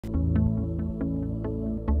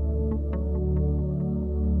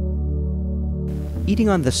Eating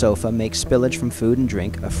on the sofa makes spillage from food and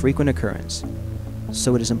drink a frequent occurrence,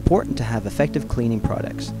 so it is important to have effective cleaning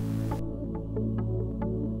products.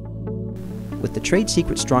 With the Trade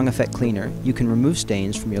Secret Strong Effect Cleaner, you can remove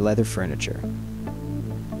stains from your leather furniture.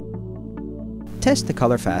 Test the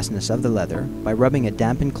color fastness of the leather by rubbing a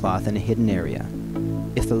dampened cloth in a hidden area.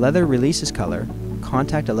 If the leather releases color,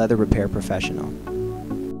 contact a leather repair professional.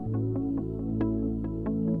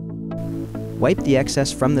 Wipe the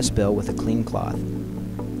excess from the spill with a clean cloth.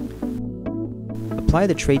 Apply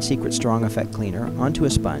the Trade Secret Strong Effect Cleaner onto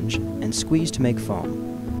a sponge and squeeze to make foam.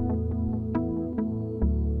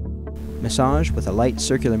 Massage with a light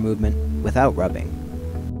circular movement without rubbing.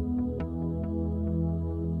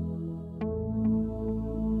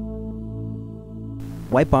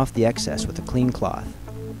 Wipe off the excess with a clean cloth.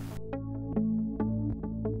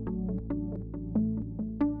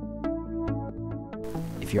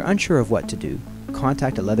 If you're unsure of what to do,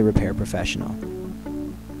 contact a leather repair professional.